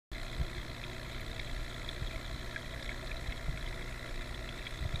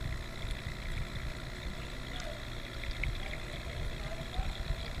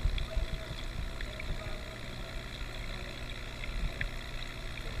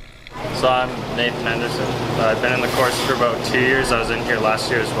So I'm Nathan Anderson. I've been in the course for about 2 years. I was in here last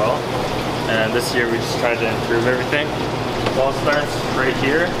year as well. And this year we just tried to improve everything. It all starts right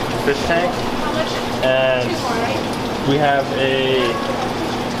here, fish tank. And we have a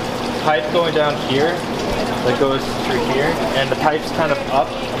pipe going down here that goes through here. And the pipe's kind of up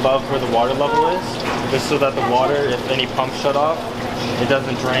above where the water level is, just so that the water, if any pump shut off, it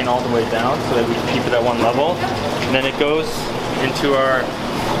doesn't drain all the way down, so that we can keep it at one level. And then it goes into our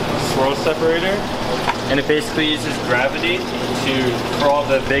swirl separator, and it basically uses gravity for all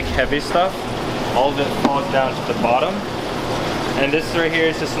the big heavy stuff. All of it falls down to the bottom. And this right here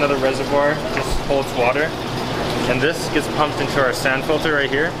is just another reservoir, just holds water. And this gets pumped into our sand filter right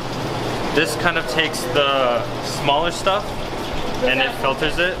here. This kind of takes the smaller stuff and it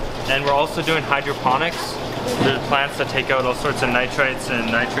filters it. And we're also doing hydroponics. There's plants that take out all sorts of nitrites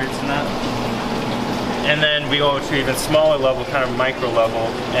and nitrates and that. And then we go to even smaller level, kind of micro level,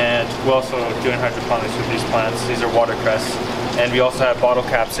 and we're also doing hydroponics with these plants. These are watercress. And we also have bottle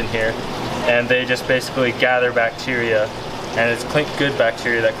caps in here. And they just basically gather bacteria. And it's good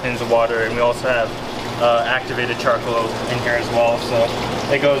bacteria that cleans the water. And we also have activated charcoal in here as well.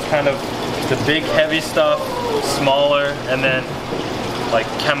 So it goes kind of the big heavy stuff, smaller, and then like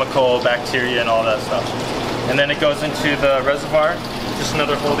chemical, bacteria, and all that stuff. And then it goes into the reservoir, just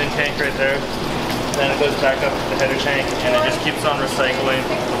another holding tank right there. Then it goes back up to the header tank, and it just keeps on recycling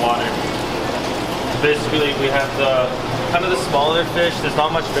the water. Basically, we have the kind of the smaller fish. There's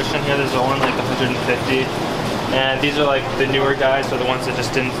not much fish in here. There's only like 150, and these are like the newer guys, or the ones that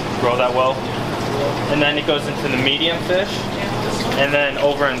just didn't grow that well. And then it goes into the medium fish, and then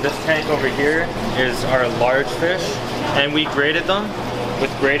over in this tank over here is our large fish, and we graded them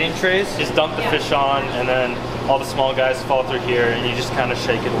with grading trays. Just dump the fish on, and then all the small guys fall through here, and you just kind of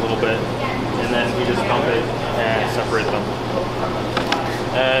shake it a little bit, and then we just dump it and separate them.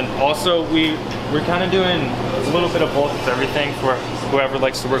 And also we're kind of doing a little bit of both of everything for whoever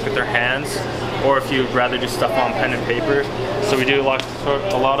likes to work with their hands, or if you'd rather do stuff on pen and paper. So we do a lot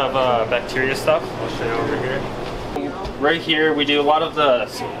of bacteria stuff. I'll show you over here. Right here we do a lot of the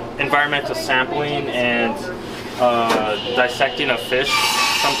environmental sampling and dissecting of fish.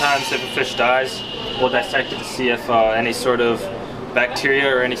 Sometimes if a fish dies, we'll dissect it to see if any sort of bacteria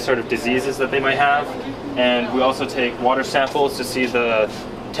or any sort of diseases that they might have. And we also take water samples to see the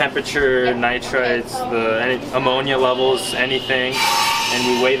temperature, nitrites, any ammonia levels, anything. And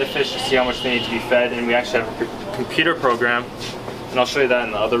we weigh the fish to see how much they need to be fed. And we actually have a computer program, and I'll show you that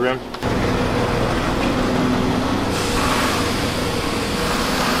in the other room.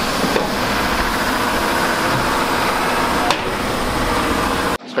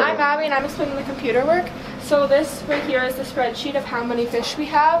 I'm Abby, and I'm explaining the computer work. So this right here is the spreadsheet of how many fish we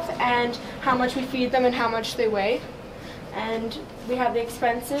have and how much we feed them and how much they weigh. And we have the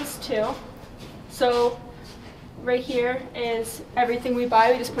expenses too. So right here is everything we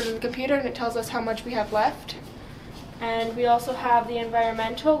buy. We just put it in the computer and it tells us how much we have left. And we also have the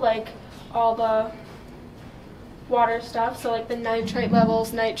environmental, like all the water stuff, so like the nitrate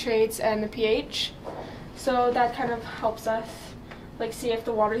levels, nitrates, and the pH. So that kind of helps us like see if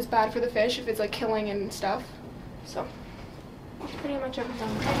the water is bad for the fish, if it's like killing and stuff. So that's pretty much everything.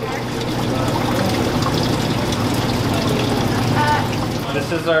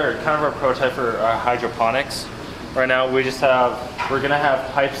 This is our kind of our prototype for hydroponics. Right now we're gonna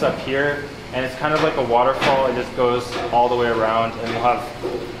have pipes up here, and it's kind of like a waterfall. It just goes all the way around, and we'll have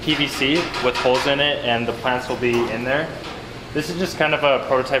PVC with holes in it, and the plants will be in there. This is just kind of a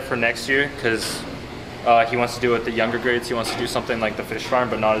prototype for next year, because he wants to do it with the younger grades. He wants to do something like the fish farm,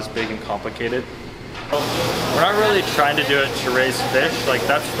 but not as big and complicated. We're not really trying to do it to raise fish, like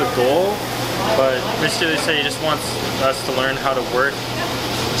that's the goal, but Mr. Deeley just wants us to learn how to work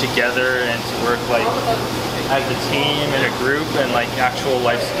together and to work like as a team in a group and like actual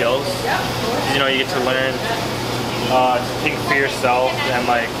life skills. You know, you get to learn to think for yourself and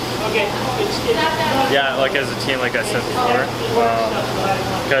like, yeah, like as a team, like I said before,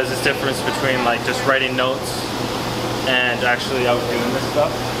 because it's difference between like just writing notes and actually out doing this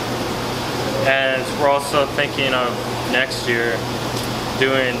stuff. And we're also thinking of next year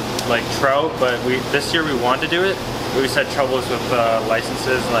doing like trout, but this year we wanted to do it. We just had troubles with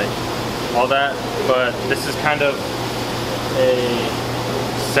licenses, like all that. But this is kind of a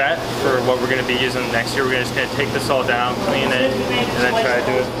set for what we're going to be using next year. We're just going to take this all down, clean it, and then try to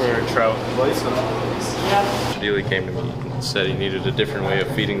do it for trout. Deeley came to me and said he needed a different way of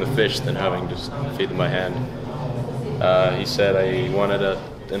feeding the fish than having to just feed them by hand. He said I wanted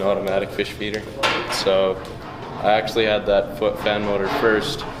an automatic fish feeder, so I actually had that foot fan motor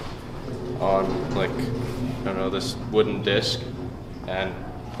first on, like, I don't know, this wooden disc, and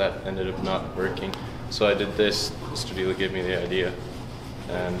that ended up not working. So I did this. Mr. Deeley gave me the idea,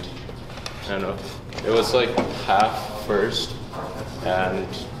 and I don't know, it was like half first, and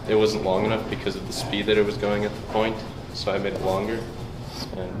it wasn't long enough because of the speed that it was going at the point, so I made it longer.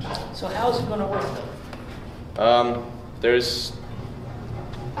 And so how's it going to work though?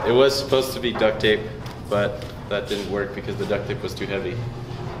 It was supposed to be duct tape, but that didn't work because the duct tape was too heavy.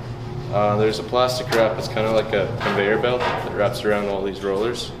 There's a plastic wrap. It's kind of like a conveyor belt that wraps around all these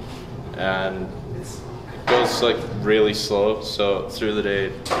rollers, and it goes like really slow. So through the day,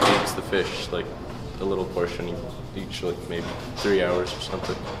 it feeds the fish like a little portion each, like maybe 3 hours or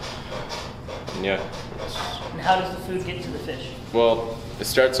something. And yeah. And how does the food get to the fish? Well, it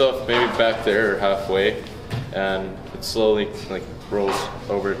starts off maybe back there or halfway, and it slowly like rolls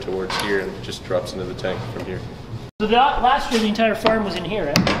over towards here and just drops into the tank from here. So last year the entire farm was in here,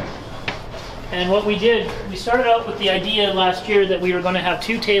 right? And what we did, we started out with the idea last year that we were going to have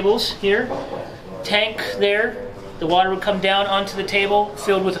 2 tables here, tank there, the water would come down onto the table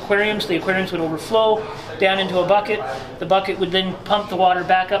filled with aquariums, the aquariums would overflow down into a bucket, the bucket would then pump the water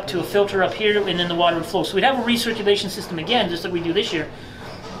back up to a filter up here, and then the water would flow. So we'd have a recirculation system again, just like we do this year,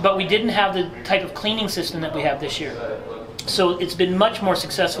 but we didn't have the type of cleaning system that we have this year. So it's been much more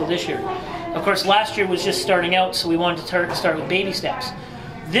successful this year. Of course, last year was just starting out, so we wanted to start with baby steps.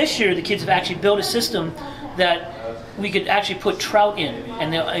 This year, the kids have actually built a system that we could actually put trout in.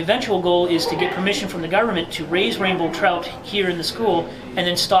 And the eventual goal is to get permission from the government to raise rainbow trout here in the school and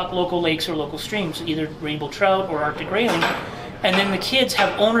then stock local lakes or local streams, either rainbow trout or Arctic grayling. And then the kids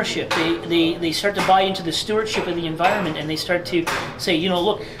have ownership. They start to buy into the stewardship of the environment, and they start to say, you know,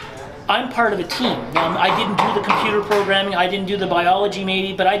 look, I'm part of a team. Now, I didn't do the computer programming, I didn't do the biology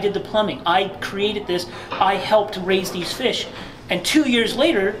maybe, but I did the plumbing. I created this, I helped raise these fish. And 2 years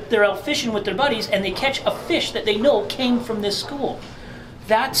later, they're out fishing with their buddies and they catch a fish that they know came from this school.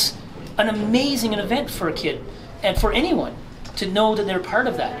 That's an amazing event for a kid and for anyone to know that they're part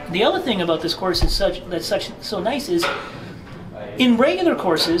of that. The other thing about this course is so nice is, in regular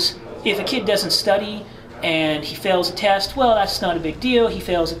courses, if a kid doesn't study and he fails a test, well, that's not a big deal. He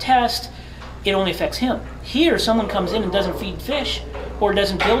fails a test, it only affects him. Here, someone comes in and doesn't feed fish, or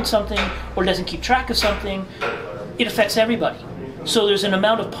doesn't build something, or doesn't keep track of something, it affects everybody. So there's an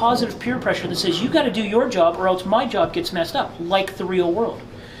amount of positive peer pressure that says, you got to do your job or else my job gets messed up, like the real world.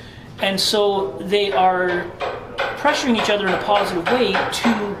 And so they are pressuring each other in a positive way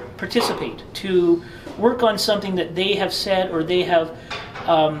to participate, to work on something that they have said or they have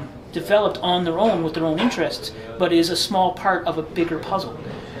developed on their own with their own interests, but is a small part of a bigger puzzle.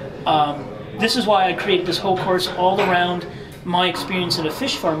 This is why I created this whole course all around my experience at a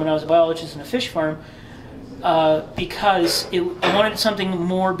fish farm when I was a biologist in a fish farm, because I wanted something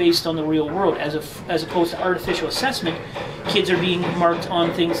more based on the real world as opposed to artificial assessment. Kids are being marked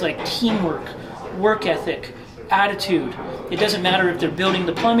on things like teamwork, work ethic, attitude. It doesn't matter if they're building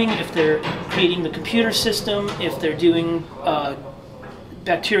the plumbing, if they're creating the computer system, if they're doing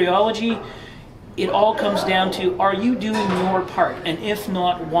bacteriology. It all comes down to, are you doing your part? And if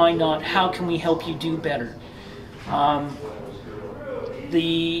not, why not? How can we help you do better?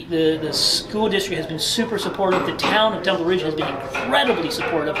 The school district has been super supportive. The town of Tumbler Ridge has been incredibly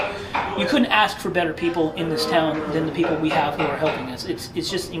supportive. You couldn't ask for better people in this town than the people we have who are helping us. It's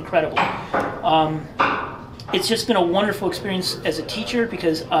just incredible. It's just been a wonderful experience as a teacher,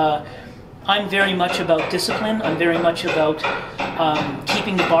 because I'm very much about discipline. I'm very much about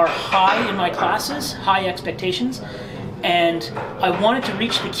keeping the bar high in my classes, high expectations. And I wanted to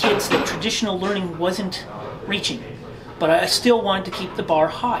reach the kids that traditional learning wasn't reaching. But I still wanted to keep the bar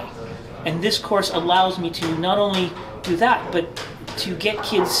high. And this course allows me to not only do that, but to get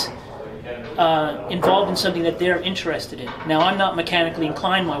kids involved in something that they're interested in. Now, I'm not mechanically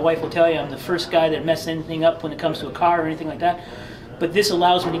inclined. My wife will tell you I'm the first guy that messes anything up when it comes to a car or anything like that. But this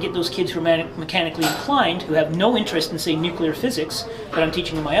allows me to get those kids who are mechanically inclined, who have no interest in, say, nuclear physics that I'm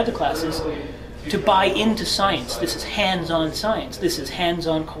teaching in my other classes, to buy into science. This is hands-on science. This is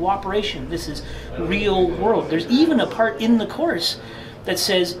hands-on cooperation. This is real world. There's even a part in the course that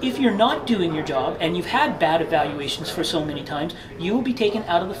says, if you're not doing your job and you've had bad evaluations for so many times, you will be taken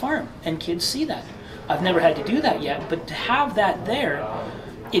out of the farm. And kids see that. I've never had to do that yet, but to have that there,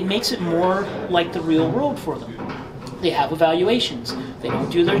 it makes it more like the real world for them. They have evaluations. They don't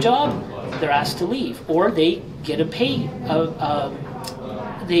do their job, they're asked to leave. Or they get a pay,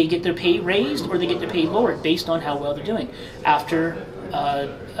 they get their pay raised, or they get their pay lowered based on how well they're doing after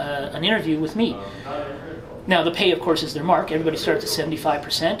an interview with me. Now, the pay, of course, is their mark. Everybody starts at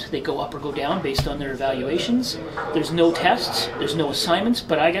 75%. They go up or go down based on their evaluations. There's no tests. There's no assignments.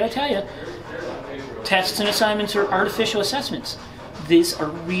 But I got to tell you, tests and assignments are artificial assessments. These are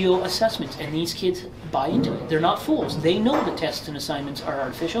real assessments, and these kids buy into it. They're not fools. They know the tests and assignments are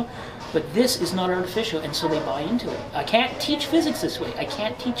artificial, but this is not artificial, and so they buy into it. I can't teach physics this way. I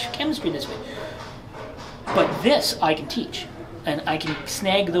can't teach chemistry this way. But this I can teach, and I can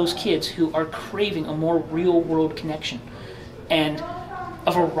snag those kids who are craving a more real-world connection, and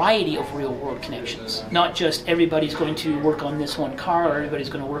a variety of real-world connections. Not just everybody's going to work on this one car, or everybody's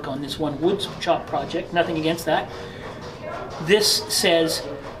going to work on this one wood shop project. Nothing against that. This says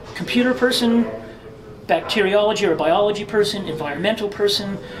computer person, bacteriology or biology person, environmental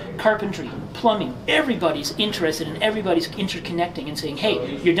person, carpentry, plumbing. Everybody's interested and everybody's interconnecting and saying,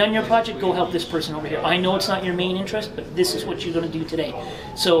 hey, you're done your project, go help this person over here. I know it's not your main interest, but this is what you're going to do today.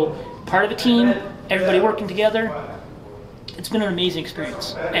 So part of a team, everybody working together. It's been an amazing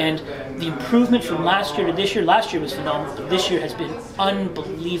experience. And the improvement from last year to this year, last year was phenomenal, but this year has been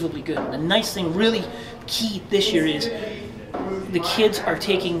unbelievably good. And the nice thing, really key this year is the kids are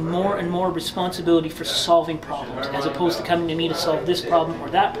taking more and more responsibility for solving problems, as opposed to coming to me to solve this problem or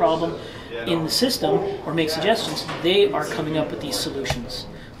that problem in the system or make suggestions. They are coming up with these solutions.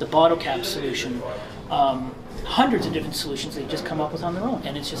 The bottle cap solution, hundreds of different solutions they've just come up with on their own,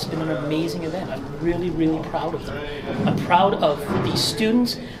 and it's just been an amazing event. I'm really, really proud of them. I'm proud of these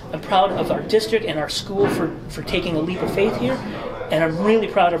students. I'm proud of our district and our school for taking a leap of faith here, and I'm really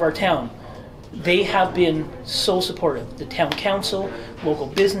proud of our town. They have been so supportive. The town council, local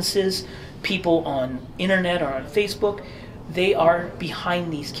businesses, people on internet or on Facebook, they are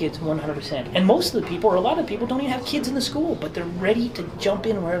behind these kids 100%. And most of the people, or a lot of people, don't even have kids in the school, but they're ready to jump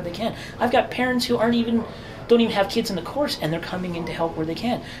in wherever they can. I've got parents who don't even have kids in the course, and they're coming in to help where they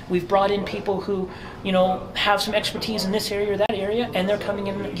can. We've brought in people who, have some expertise in this area or that area, and they're coming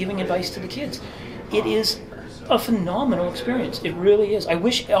in and giving advice to the kids. It is a phenomenal experience. It really is. I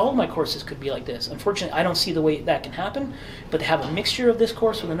wish all my courses could be like this. Unfortunately, I don't see the way that can happen, but to have a mixture of this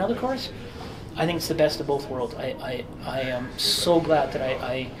course with another course, I think it's the best of both worlds. I am so glad that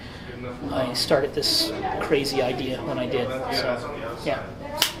I started this crazy idea when I did. So, yeah,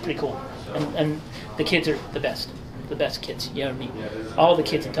 it's pretty cool. And the kids are the best kids. You know what I mean? All the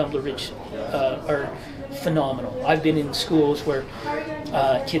kids in Tumbler Ridge are phenomenal. I've been in schools where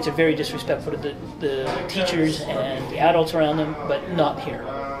kids are very disrespectful to the teachers and the adults around them, but not here.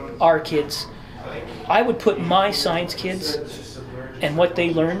 Our kids, I would put my science kids and what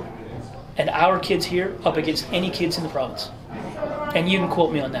they learn and our kids here up against any kids in the province. And you can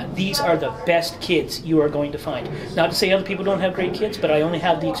quote me on that. These are the best kids you are going to find. Not to say other people don't have great kids, but I only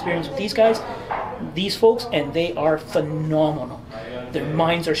have the experience with these guys, these folks, and they are phenomenal. Their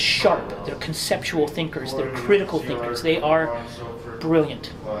minds are sharp. They're conceptual thinkers. They're critical thinkers. They are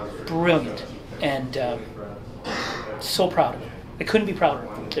brilliant. Brilliant. And so proud of them. I couldn't be prouder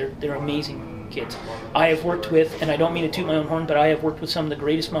of them. They're amazing kids. I have worked with, and I don't mean to toot my own horn, but I have worked with some of the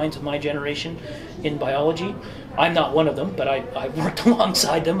greatest minds of my generation in biology. I'm not one of them, but I've worked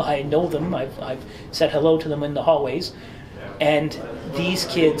alongside them. I know them. I've said hello to them in the hallways. And these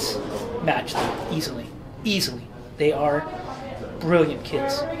kids match them easily. Easily. They are brilliant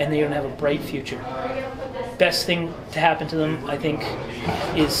kids, and they're going to have a bright future. Best thing to happen to them, I think,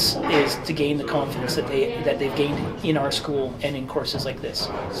 is to gain the confidence that they've gained in our school and in courses like this.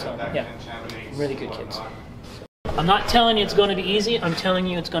 So, yeah, really good kids. I'm not telling you it's going to be easy. I'm telling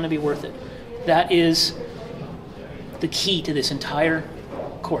you it's going to be worth it. That is the key to this entire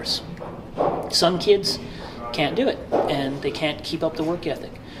course. Some kids can't do it, and they can't keep up the work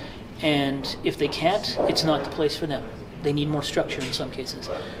ethic. And if they can't, it's not the place for them. They need more structure in some cases.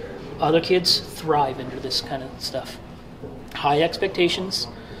 Other kids thrive under this kind of stuff. High expectations,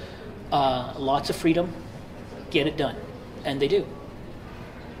 lots of freedom, get it done. And they do.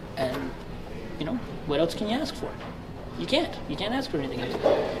 And, what else can you ask for? You can't. You can't ask for anything else.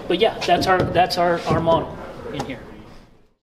 But yeah, that's our model in here.